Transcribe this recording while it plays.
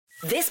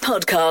This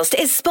podcast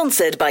is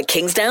sponsored by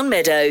Kingsdown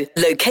Meadow,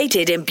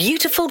 located in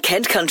beautiful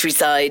Kent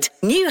countryside.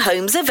 New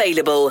homes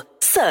available.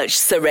 Search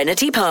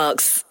Serenity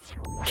Parks.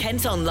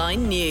 Kent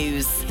Online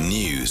News.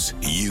 News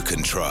you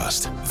can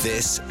trust.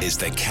 This is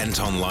the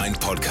Kent Online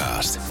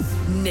Podcast.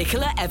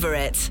 Nicola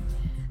Everett.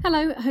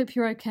 Hello, hope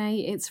you're okay.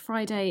 It's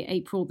Friday,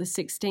 April the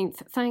 16th.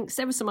 Thanks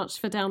ever so much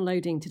for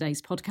downloading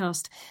today's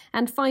podcast.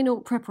 And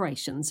final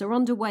preparations are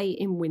underway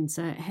in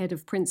Windsor ahead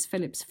of Prince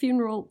Philip's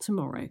funeral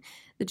tomorrow.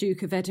 The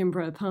Duke of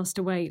Edinburgh passed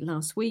away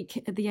last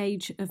week at the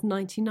age of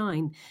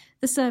 99.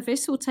 The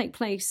service will take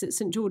place at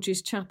St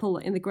George's Chapel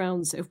in the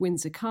grounds of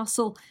Windsor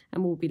Castle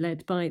and will be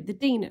led by the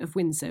Dean of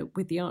Windsor,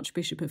 with the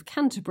Archbishop of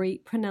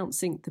Canterbury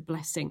pronouncing the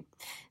blessing.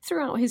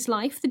 Throughout his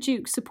life, the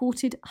Duke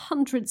supported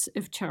hundreds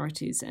of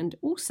charities and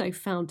also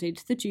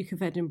founded the Duke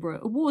of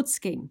Edinburgh Award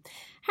Scheme.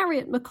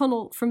 Harriet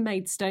McConnell from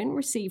Maidstone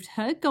received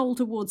her Gold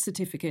Award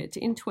certificate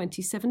in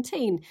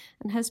 2017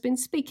 and has been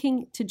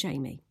speaking to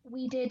Jamie.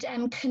 We did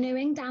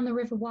canoeing down the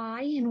River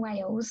Wye in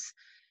Wales.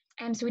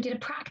 So we did a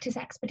practice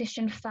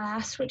expedition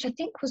first, which I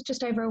think was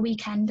just over a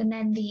weekend, and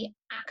then the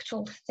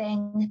actual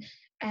thing,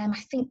 I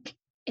think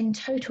in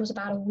total was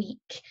about a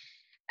week.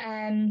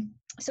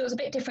 So it was a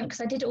bit different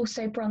because I did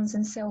also bronze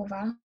and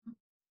silver,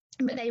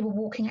 but they were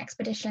walking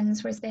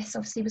expeditions, whereas this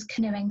obviously was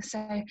canoeing. So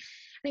I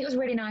think it was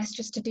really nice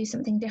just to do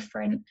something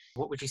different.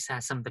 What would you say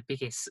are some of the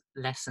biggest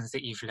lessons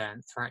that you've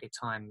learned throughout your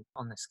time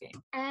on the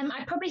scheme?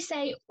 I'd probably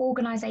say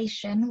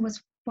organisation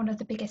was one of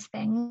the biggest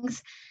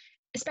things,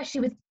 especially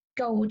with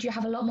Gold. You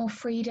have a lot more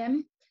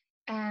freedom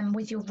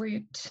with your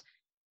route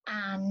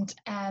and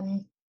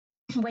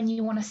when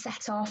you want to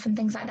set off and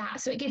things like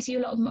that. So it gives you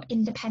a lot more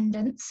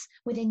independence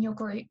within your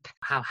group.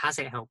 How has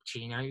it helped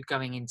you,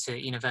 going into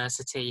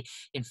university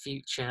in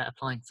future,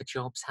 applying for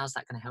jobs? How's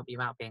that going to help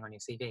you out being on your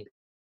CV?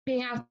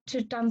 Being able to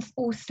have done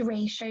all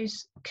three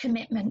shows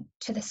commitment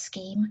to the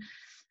scheme.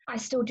 I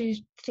still do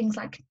things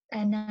like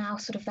now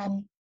sort of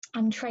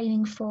I'm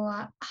training for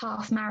a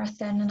half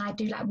marathon and I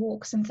do like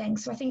walks and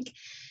things. So I think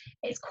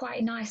it's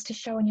quite nice to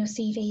show on your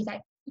CV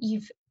that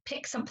you've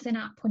picked something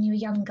up when you were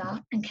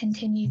younger and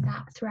continued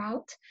that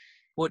throughout.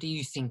 What do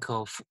you think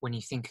of when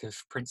you think of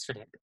Prince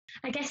Philip?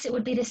 I guess it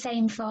would be the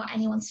same for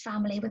anyone's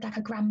family with like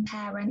a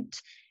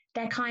grandparent.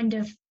 They're kind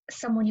of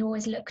someone you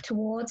always look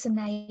towards and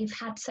they've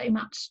had so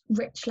much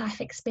rich life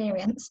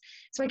experience.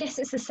 So I guess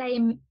it's the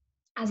same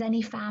as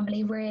any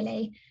family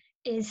really,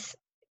 is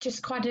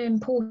just quite an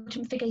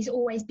important figure. He's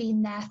always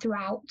been there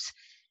throughout.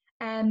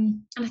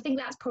 And I think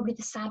that's probably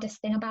the saddest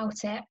thing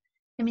about it.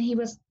 I mean, he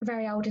was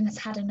very old and has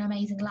had an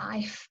amazing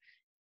life,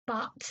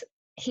 but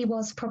he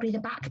was probably the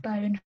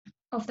backbone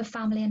of the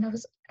family and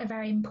was a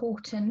very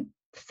important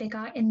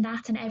figure in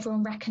that, and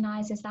everyone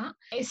recognises that.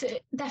 It's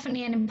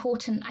definitely an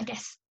important, I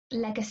guess,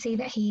 legacy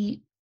that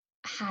he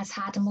has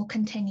had and will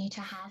continue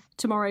to have.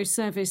 Tomorrow's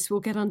service will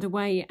get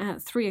underway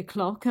at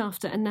 3:00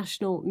 after a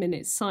national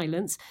minute's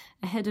silence.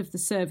 Ahead of the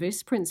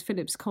service, Prince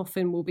Philip's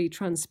coffin will be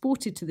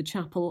transported to the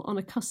chapel on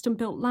a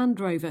custom-built Land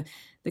Rover.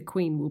 The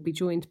Queen will be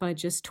joined by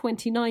just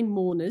 29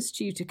 mourners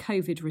due to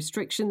COVID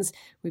restrictions.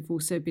 We've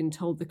also been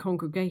told the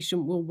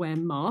congregation will wear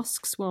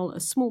masks, while a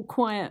small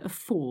choir of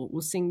 4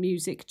 will sing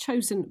music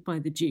chosen by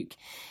the Duke.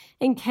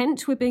 In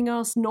Kent, we're being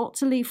asked not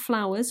to leave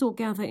flowers or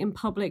gather in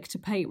public to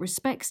pay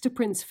respects to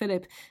Prince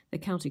Philip. The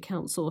County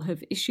Council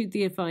have issued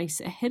the advice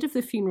ahead of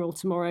the funeral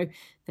tomorrow.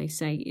 They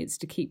say it's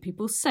to keep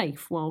people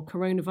safe while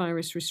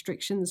coronavirus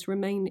restrictions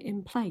remain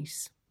in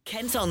place.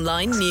 Kent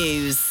Online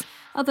News.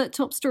 Other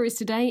top stories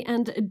today,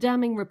 and a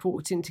damning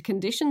report into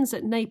conditions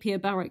at Napier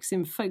Barracks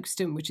in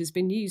Folkestone, which has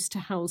been used to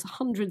house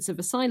hundreds of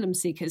asylum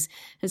seekers,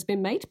 has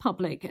been made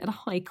public at a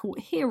High Court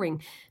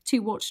hearing.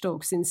 2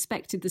 watchdogs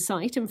inspected the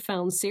site and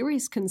found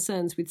serious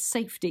concerns with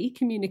safety,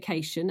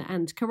 communication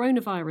and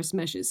coronavirus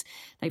measures.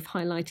 They've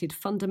highlighted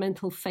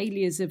fundamental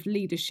failures of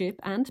leadership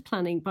and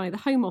planning by the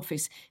Home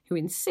Office, who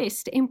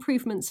insist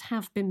improvements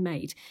have been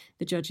made.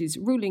 The judge's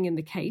ruling in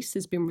the case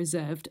has been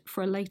reserved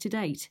for a later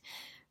date.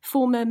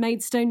 Former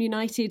Maidstone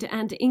United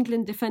and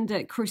England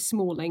defender Chris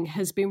Smalling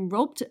has been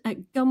robbed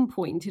at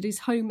gunpoint at his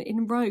home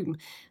in Rome.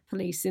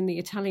 Police in the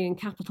Italian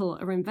capital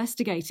are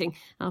investigating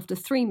after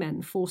 3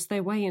 men forced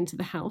their way into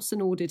the house and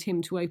ordered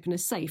him to open a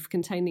safe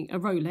containing a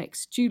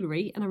Rolex,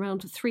 jewellery and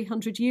around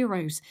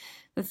 €300.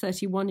 The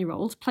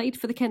 31-year-old played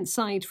for the Kent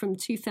side from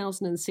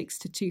 2006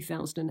 to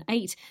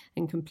 2008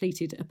 and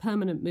completed a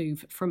permanent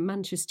move from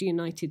Manchester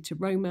United to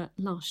Roma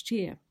last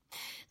year.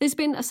 There's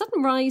been a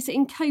sudden rise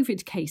in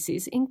COVID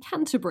cases in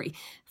Canterbury.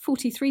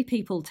 43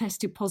 people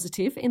tested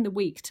positive in the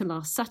week to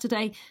last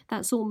Saturday.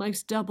 That's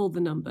almost double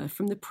the number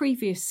from the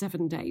previous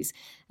 7 days.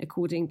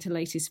 According to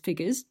latest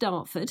figures,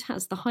 Dartford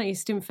has the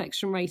highest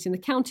infection rate in the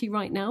county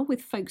right now,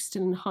 with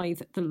Folkestone and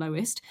Hythe the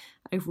lowest.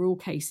 Overall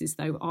cases,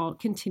 though, are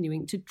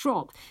continuing to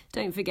drop.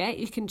 Don't forget,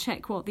 you can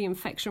check what the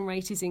infection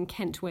rate is in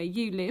Kent where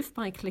you live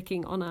by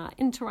clicking on our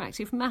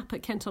interactive map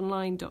at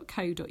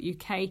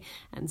kentonline.co.uk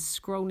and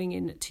scrolling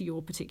in to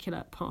your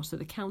particular part of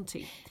the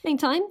county.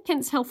 Meantime,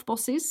 Kent's health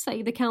bosses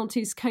say the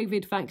county's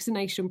COVID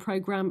vaccination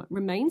programme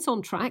remains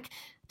on track.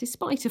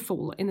 despite a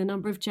fall in the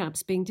number of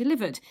jabs being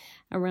delivered.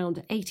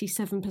 Around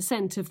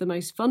 87% of the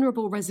most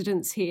vulnerable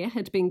residents here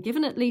had been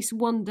given at least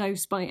one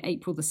dose by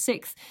April the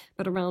 6th,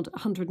 but around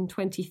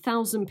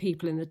 120,000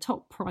 people in the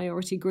top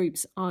priority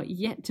groups are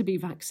yet to be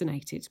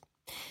vaccinated.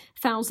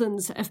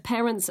 Thousands of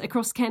parents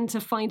across Kent are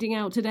finding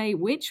out today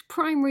which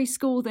primary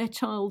school their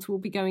child will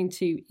be going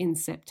to in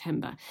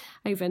September.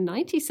 Over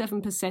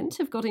 97%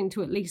 have got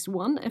into at least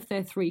one of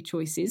their three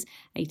choices,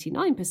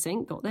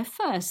 89% got their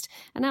first,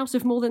 and out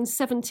of more than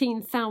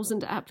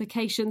 17,000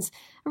 applications,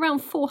 around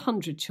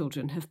 400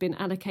 children have been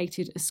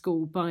allocated a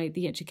school by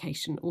the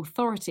Education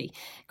Authority.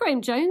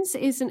 Graham Jones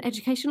is an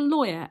education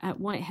lawyer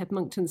at Whitehead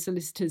Monckton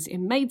Solicitors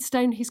in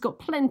Maidstone. He's got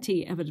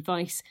plenty of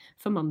advice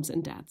for mums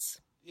and dads.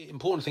 The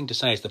important thing to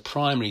say is the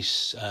primary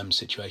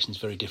situation is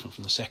very different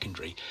from the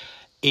secondary.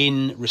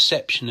 In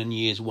reception in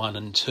years 1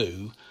 and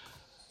 2,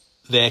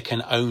 there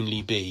can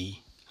only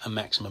be a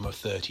maximum of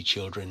 30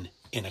 children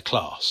in a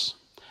class,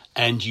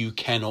 and you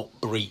cannot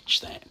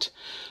breach that.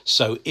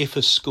 So if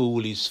a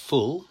school is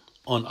full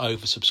on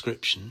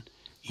oversubscription,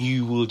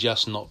 you will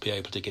just not be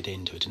able to get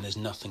into it, and there's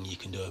nothing you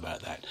can do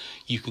about that.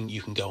 You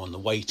can go on the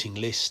waiting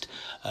list,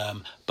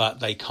 but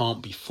they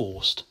can't be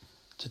forced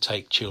to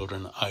take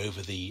children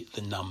over the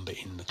number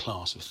in the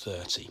class of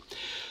 30.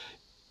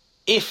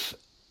 If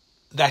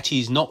that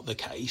is not the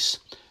case,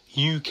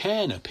 you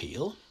can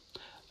appeal.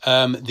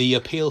 The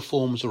appeal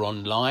forms are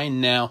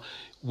online. Now,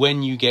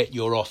 when you get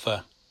your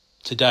offer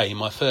today,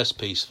 my first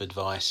piece of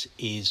advice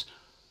is,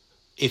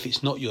 if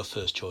it's not your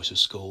first choice of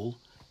school,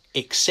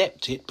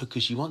 accept it,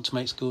 because you want to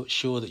make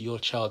sure that your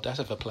child does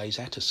have a place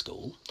at a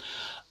school,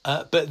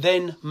 but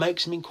then make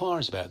some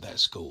inquiries about that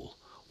school.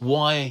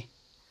 Why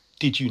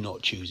did you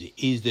not choose it?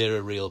 Is there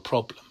a real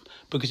problem?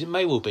 Because it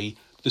may well be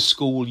the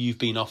school you've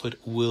been offered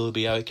will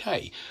be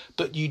okay,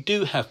 but you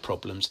do have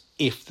problems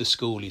if the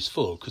school is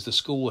full, because the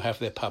school will have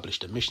their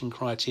published admission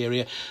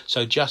criteria.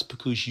 So just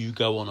because you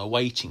go on a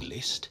waiting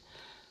list,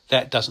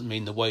 that doesn't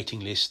mean the waiting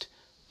list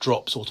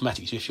drops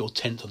automatically. So if you're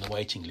 10th on the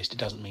waiting list, it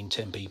doesn't mean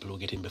 10 people will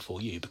get in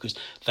before you, because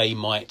they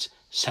might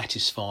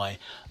satisfy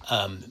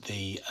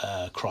the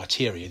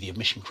criteria, the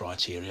admission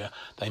criteria.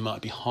 They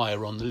might be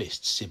higher on the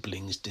list,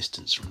 siblings,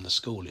 distance from the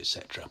school,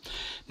 etc.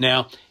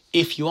 Now,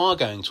 if you are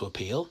going to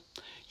appeal,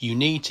 you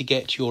need to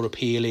get your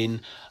appeal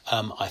in,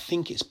 I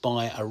think it's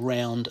by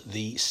around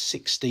the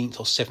 16th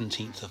or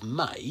 17th of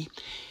May.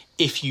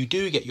 If you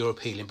do get your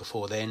appeal in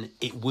before then,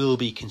 it will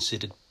be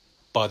considered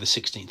by the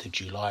 16th of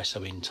July,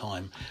 so in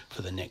time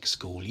for the next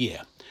school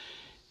year.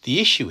 The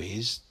issue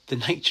is the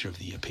nature of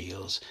the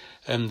appeals.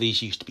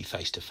 These used to be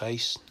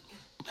face-to-face,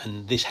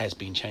 and this has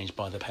been changed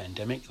by the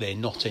pandemic. They're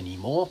not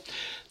anymore.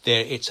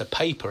 It's a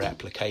paper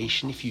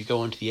application. If you go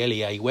onto the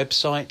LEA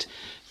website,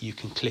 you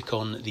can click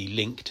on the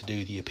link to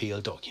do the appeal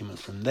document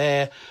from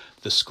there.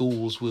 The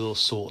schools will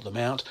sort them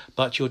out,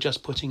 but you're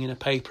just putting in a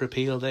paper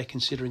appeal. They're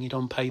considering it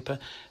on paper,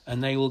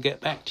 and they will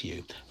get back to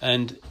you.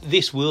 And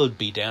this will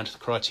be down to the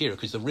criteria,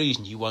 because the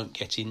reason you won't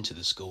get into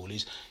the school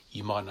is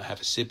you might not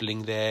have a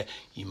sibling there,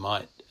 you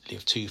might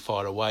live too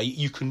far away.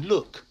 You can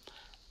look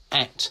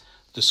at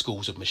the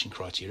school's admission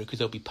criteria, because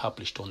they'll be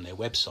published on their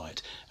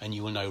website, and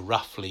you will know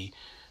roughly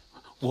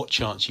what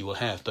chance you will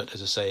have. But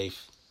as I say,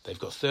 if they've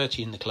got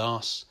 30 in the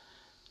class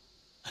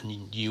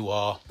and you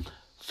are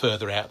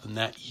further out than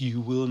that, you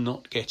will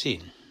not get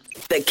in.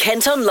 The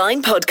Kent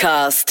Online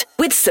Podcast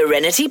with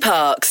Serenity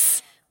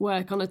Parks.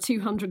 Work on a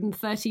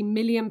 £230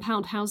 million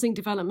housing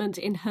development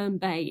in Herne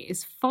Bay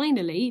is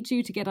finally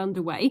due to get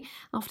underway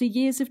after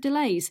years of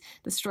delays.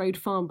 The Strode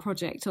Farm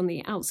project on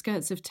the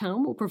outskirts of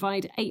town will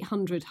provide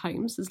 800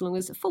 homes as long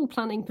as full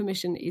planning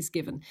permission is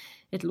given.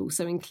 It'll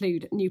also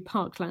include new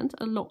parkland,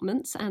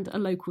 allotments and a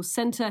local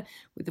centre,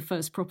 with the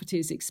first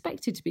properties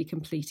expected to be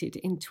completed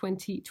in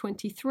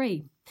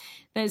 2023.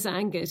 There's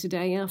anger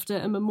today after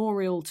a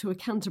memorial to a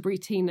Canterbury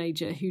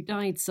teenager who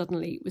died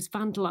suddenly was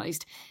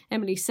vandalised.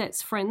 Emily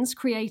Sett's friends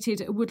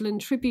created a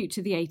woodland tribute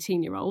to the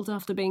 18-year-old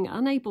after being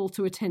unable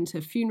to attend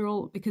her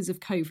funeral because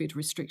of COVID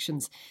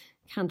restrictions.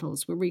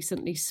 Candles were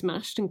recently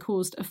smashed and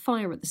caused a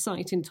fire at the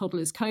site in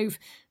Toddler's Cove.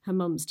 Her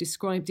mum's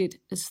described it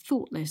as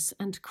thoughtless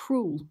and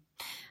cruel.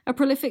 A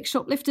prolific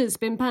shoplifter has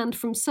been banned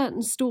from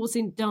certain stores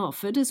in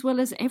Dartford, as well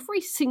as every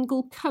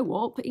single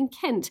co-op in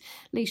Kent.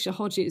 Leisha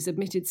Hodges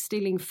admitted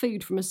stealing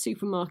food from a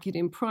supermarket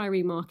in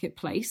Priory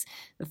Marketplace.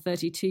 The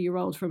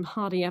 32-year-old from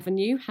Hardy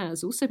Avenue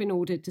has also been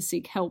ordered to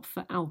seek help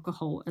for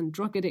alcohol and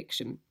drug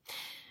addiction.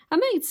 A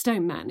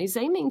Maidstone man is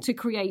aiming to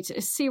create a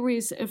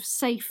series of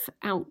safe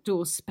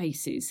outdoor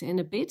spaces in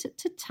a bid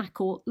to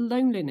tackle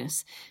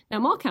loneliness. Now,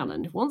 Mark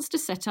Allen wants to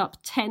set up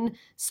 10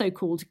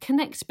 so-called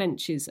connect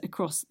benches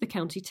across the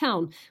county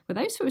town, where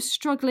those who are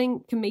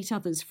struggling can meet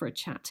others for a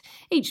chat.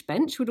 Each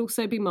bench would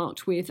also be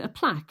marked with a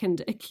plaque and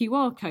a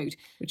QR code,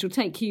 which will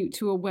take you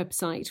to a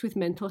website with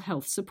mental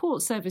health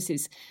support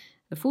services.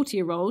 The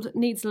 40-year-old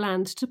needs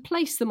land to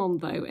place them on,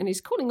 though, and is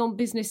calling on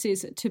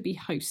businesses to be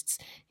hosts.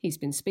 He's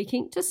been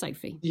speaking to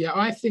Sophie. Yeah,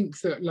 I think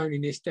that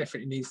loneliness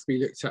definitely needs to be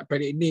looked at,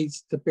 but it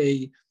needs to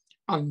be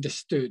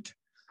understood.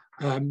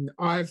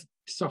 I've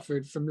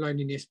suffered from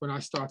loneliness when I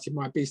started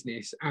my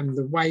business, and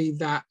the way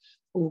that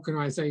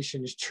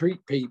organisations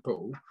treat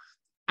people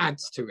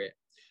adds to it.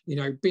 You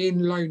know, being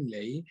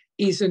lonely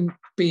isn't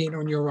being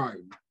on your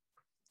own.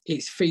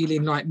 It's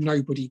feeling like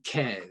nobody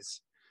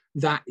cares.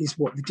 That is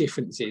what the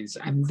difference is.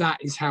 And that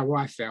is how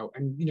I felt.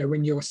 And, you know,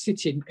 when you're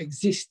sitting,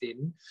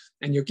 existing,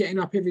 and you're getting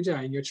up every day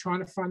and you're trying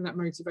to find that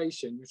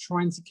motivation, you're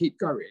trying to keep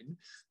going,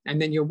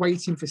 and then you're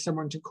waiting for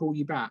someone to call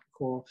you back,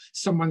 or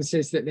someone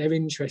says that they're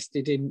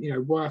interested in, you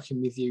know,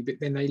 working with you, but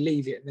then they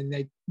leave it and then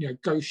they, you know,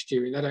 ghost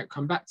you and they don't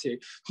come back to you.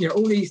 You know,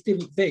 all these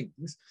different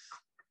things.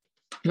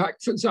 Like,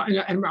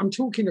 and I'm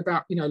talking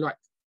about, you know, like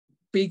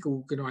big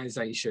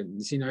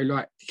organisations, you know,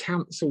 like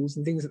councils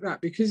and things like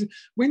that, because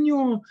when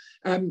you're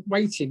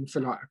waiting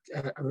for like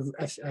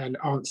an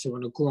answer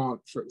on a grant,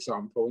 for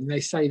example, and they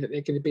say that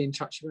they're going to be in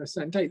touch with a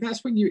certain date,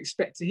 that's when you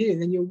expect to hear,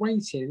 and then you're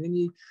waiting, and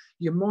then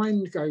your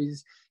mind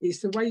goes,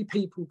 it's the way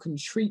people can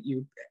treat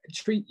you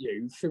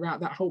throughout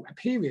that whole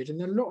period.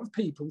 And a lot of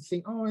people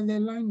think, oh, and they're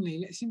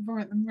lonely, let's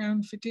invite them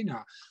round for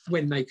dinner,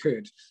 when they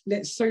could.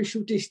 Let's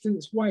social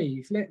distance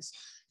wave, let's,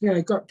 you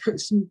know, got put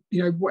some,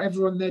 you know,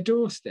 whatever on their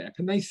doorstep,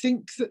 and they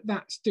think that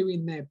that's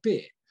doing their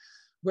bit.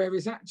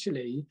 Whereas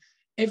actually,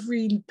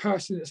 every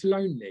person that's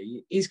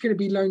lonely is going to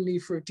be lonely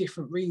for a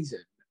different reason.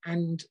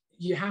 And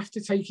you have to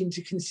take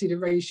into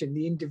consideration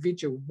the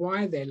individual,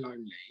 why they're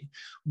lonely,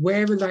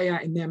 where are they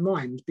at in their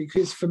mind?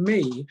 Because for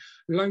me,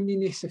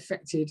 loneliness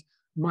affected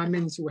my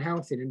mental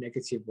health in a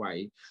negative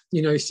way,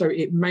 you know, so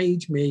it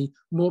made me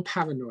more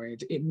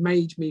paranoid. It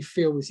made me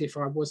feel as if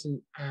I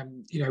wasn't,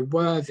 you know,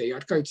 worthy.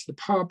 I'd go to the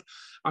pub,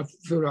 I'd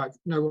feel like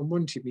no one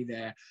wanted me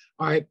there.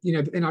 You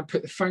know, but then I'd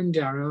put the phone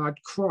down and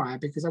I'd cry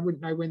because I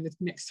wouldn't know when the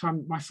next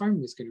time my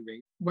phone was going to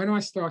ring. When I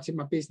started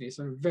my business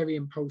on a very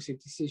impulsive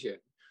decision,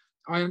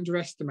 I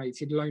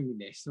underestimated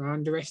loneliness, and I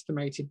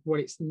underestimated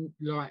what it's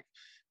like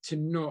to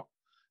not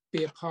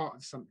be a part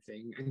of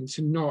something, and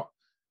to not,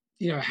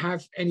 you know,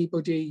 have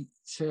anybody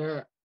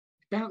to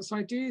bounce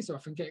ideas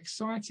off and get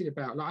excited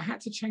about. Like, I had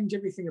to change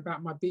everything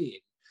about my being,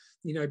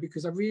 you know,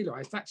 because I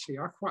realised actually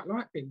I quite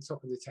like being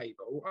top of the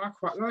table. I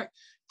quite like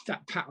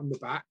that pat on the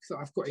back that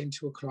I've got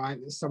into a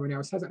client that someone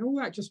else hasn't. And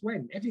all that just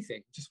went,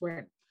 everything just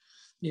went,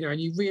 you know, and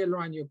you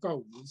realign your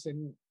goals.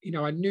 And, you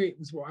know, I knew it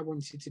was what I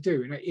wanted to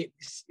do. And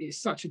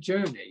it's such a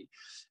journey.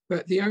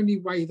 But the only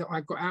way that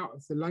I got out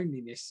of the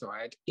loneliness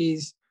side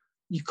is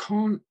you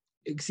can't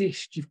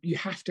exist. You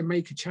have to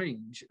make a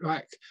change.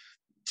 Like,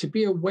 to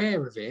be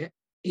aware of it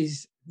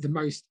is the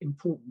most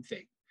important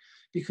thing,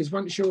 because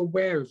once you're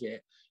aware of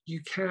it,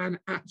 you can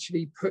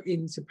actually put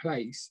into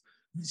place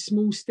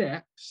small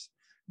steps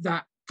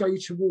that go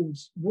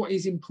towards what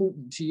is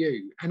important to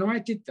you. And I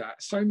did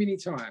that so many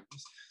times.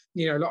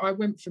 You know, like, I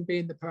went from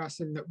being the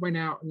person that went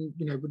out and,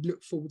 you know, would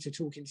look forward to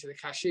talking to the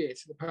cashier,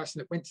 to the person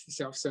that went to the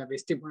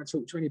self-service, didn't want to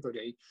talk to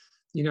anybody,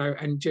 you know,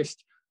 and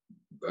just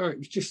it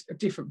was just a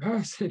different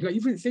person. Like,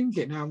 you wouldn't think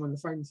it now I'm on the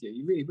phone to you.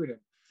 You really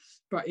wouldn't.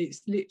 But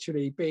it's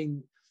literally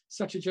been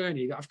such a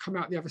journey that I've come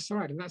out the other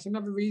side. And that's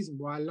another reason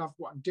why I love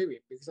what I'm doing,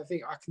 because I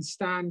think I can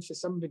stand for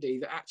somebody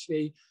that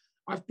actually,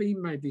 I've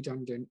been made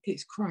redundant.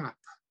 It's crap.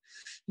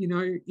 You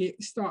know,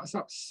 it starts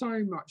up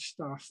so much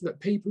stuff that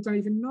people don't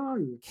even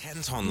know.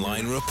 Kent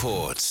Online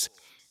reports.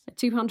 A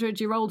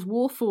 200-year-old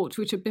war fort,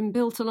 which had been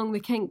built along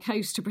the Kent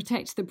coast to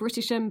protect the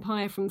British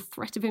Empire from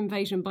threat of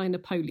invasion by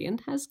Napoleon,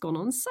 has gone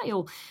on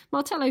sale.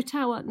 Martello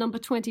Tower number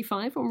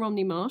 25 on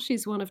Romney Marsh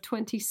is one of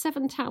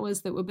 27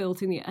 towers that were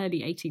built in the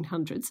early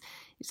 1800s.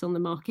 It's on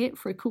the market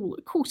for a cool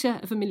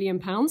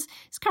 £250,000.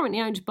 It's currently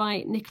owned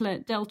by Nicola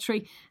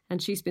Deltry,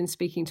 and she's been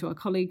speaking to our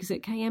colleagues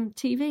at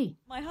KMTV.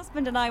 My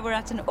husband and I were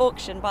at an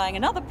auction buying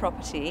another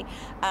property,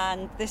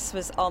 and this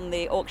was on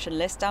the auction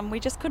list, and we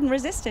just couldn't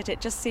resist it.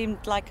 It just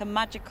seemed like a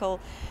magical,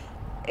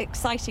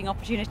 exciting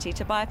opportunity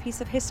to buy a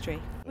piece of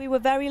history. We were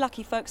very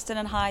lucky. Folkestone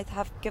and Hythe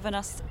have given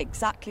us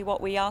exactly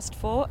what we asked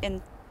for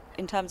in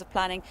terms of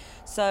planning.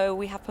 So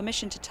we have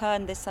permission to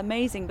turn this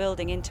amazing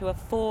building into a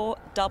 4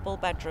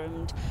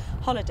 double-bedroomed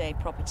holiday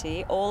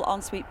property, all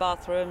ensuite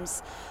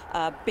bathrooms,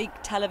 big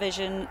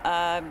television,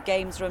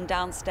 games room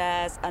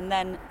downstairs, and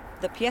then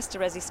the pièce de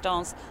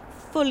résistance,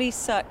 fully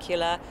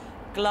circular,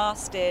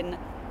 glassed-in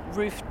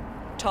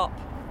rooftop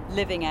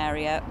living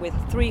area with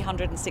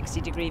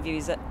 360-degree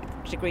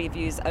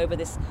views over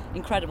this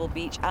incredible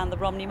beach and the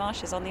Romney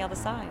Marshes on the other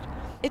side.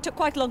 It took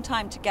quite a long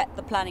time to get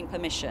the planning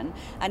permission,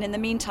 and in the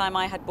meantime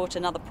I had bought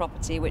another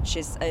property which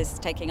is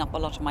taking up a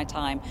lot of my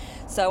time,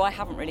 so I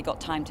haven't really got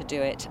time to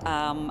do it,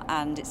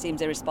 and it seems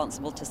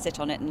irresponsible to sit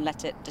on it and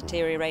let it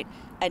deteriorate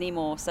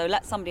anymore, so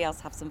let somebody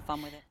else have some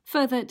fun with it.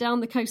 Further down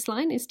the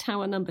coastline is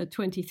tower number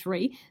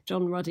 23.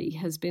 John Ruddy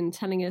has been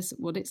telling us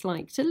what it's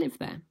like to live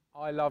there.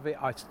 I love it.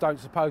 I don't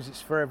suppose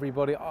it's for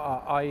everybody.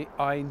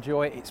 I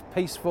enjoy it. It's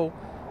peaceful.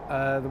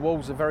 The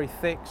walls are very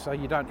thick, so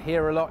you don't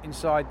hear a lot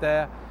inside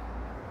there.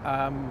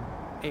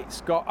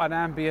 It's got an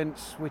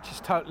ambience which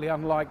is totally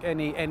unlike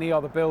any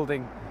other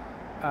building.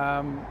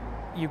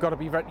 You've got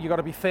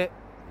to be fit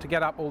to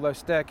get up all those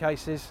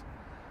staircases,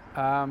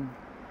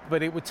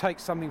 but it would take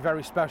something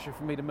very special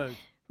for me to move.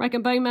 Rag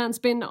and Bone Man's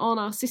been on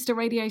our sister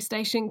radio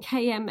station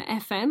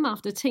KMFM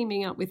after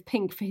teaming up with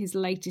Pink for his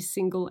latest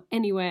single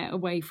Anywhere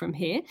Away From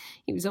Here.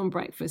 He was on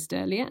Breakfast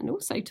earlier and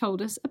also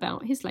told us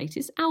about his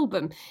latest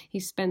album. He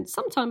spent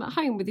some time at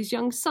home with his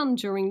young son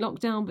during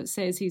lockdown, but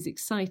says he's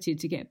excited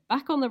to get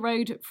back on the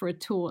road for a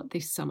tour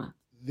this summer.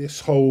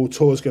 This whole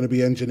tour is going to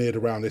be engineered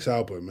around this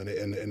album, and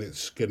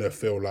it's going to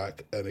feel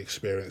like an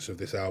experience of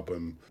this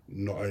album,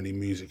 not only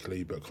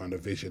musically but kind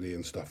of visually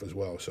and stuff as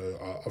well.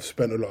 So I've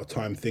spent a lot of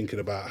time thinking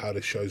about how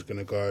this show's going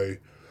to go,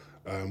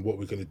 what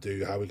we're going to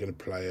do, how we're going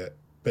to play it.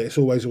 But it's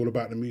always all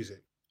about the music.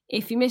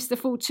 If you missed the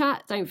full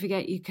chat, don't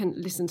forget you can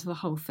listen to the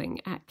whole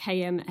thing at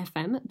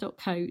kmfm.co.uk.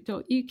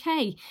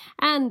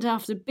 And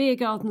after beer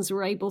gardens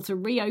were able to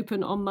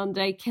reopen on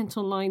Monday, Kent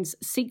Online's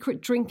Secret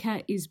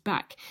Drinker is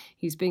back.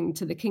 He's been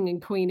to the King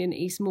and Queen in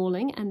East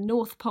Malling and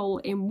North Pole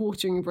in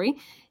Wateringbury.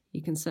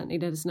 You can certainly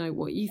let us know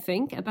what you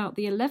think about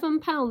the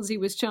 £11 he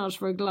was charged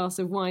for a glass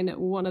of wine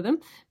at one of them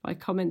by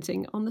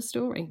commenting on the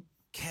story.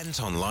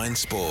 Kent Online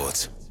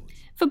Sport.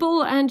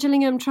 Football and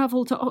Gillingham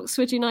travel to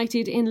Oxford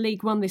United in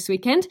League One this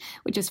weekend.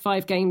 With just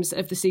 5 games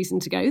of the season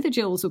to go, the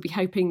Gills will be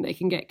hoping they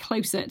can get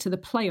closer to the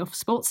playoff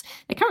spots.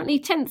 They're currently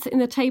 10th in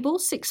the table,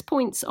 6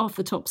 points off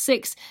the top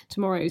 6.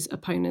 Tomorrow's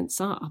opponents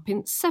are up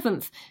in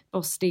 7th.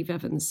 Boss Steve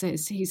Evans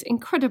says he's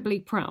incredibly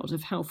proud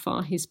of how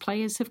far his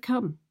players have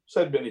come.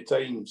 Said many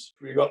times,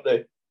 we've got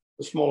the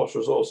smallest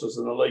resources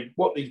in the league.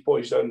 What these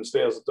boys down the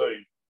stairs are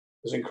doing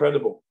is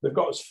incredible. They've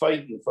got us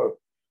fighting for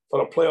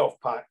a playoff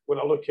pack. When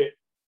I look at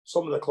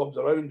some of the clubs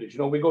around us,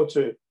 we go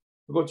to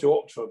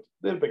Oxford.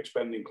 They're a big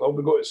spending club.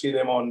 We go to see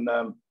them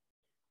on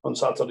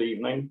Saturday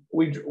evening.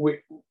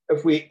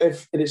 If we can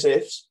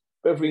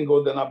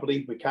go, then I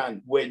believe we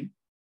can win.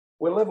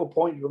 We'll level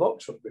point with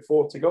Oxford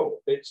before to go.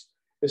 It's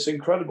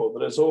incredible.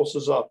 The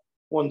resources are,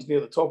 one's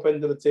near the top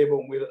end of the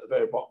table and we're at the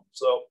very bottom.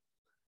 So,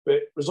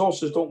 but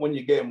resources don't win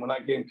your game when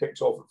that game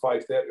kicks off at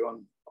 5:30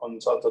 on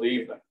Saturday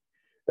evening.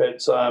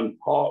 It's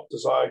heart,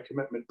 desire,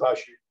 commitment,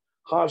 passion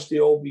has to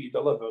all be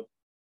delivered.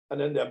 And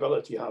then the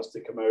ability has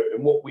to come out.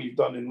 And what we've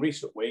done in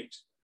recent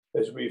weeks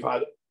is we've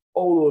had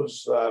all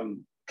those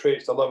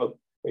traits delivered,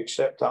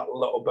 except that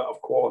little bit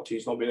of quality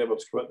is not being able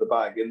to come out the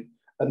bag. And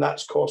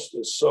that's cost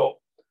us. So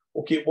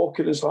we'll keep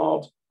working as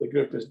hard. The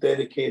group is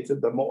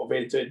dedicated, they're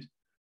motivated,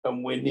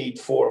 and we need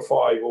 4 or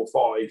 5 or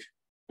 5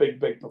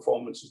 big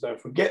performances. Now,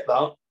 if we get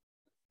that,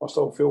 I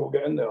still feel we'll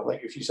get in there. I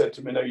think if you said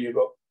to me now you've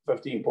got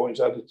 15 points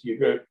added to your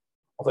group,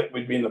 I think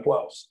we'd be in the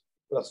playoffs.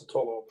 That's a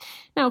tall.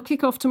 Now,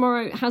 kick-off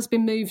tomorrow has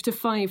been moved to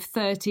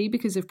 5:30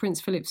 because of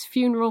Prince Philip's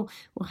funeral.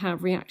 We'll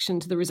have reaction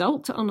to the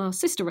result on our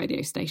sister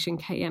radio station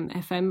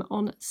KMFM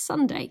on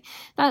Sunday.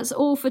 That's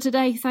all for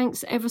today.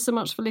 Thanks ever so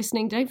much for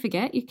listening. Don't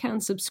forget you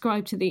can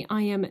subscribe to the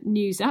IM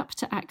News app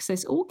to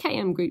access all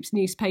KM Group's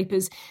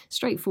newspapers.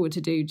 Straightforward to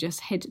do.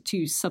 Just head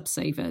to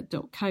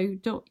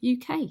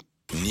subsaver.co.uk.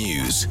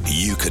 News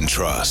you can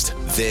trust.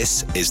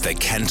 This is the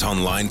Kent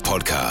Online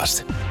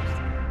Podcast.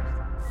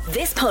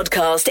 This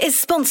podcast is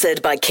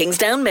sponsored by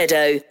Kingsdown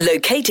Meadow,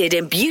 located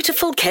in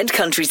beautiful Kent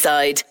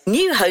countryside.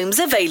 New homes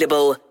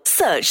available.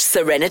 Search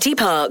Serenity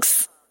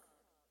Parks.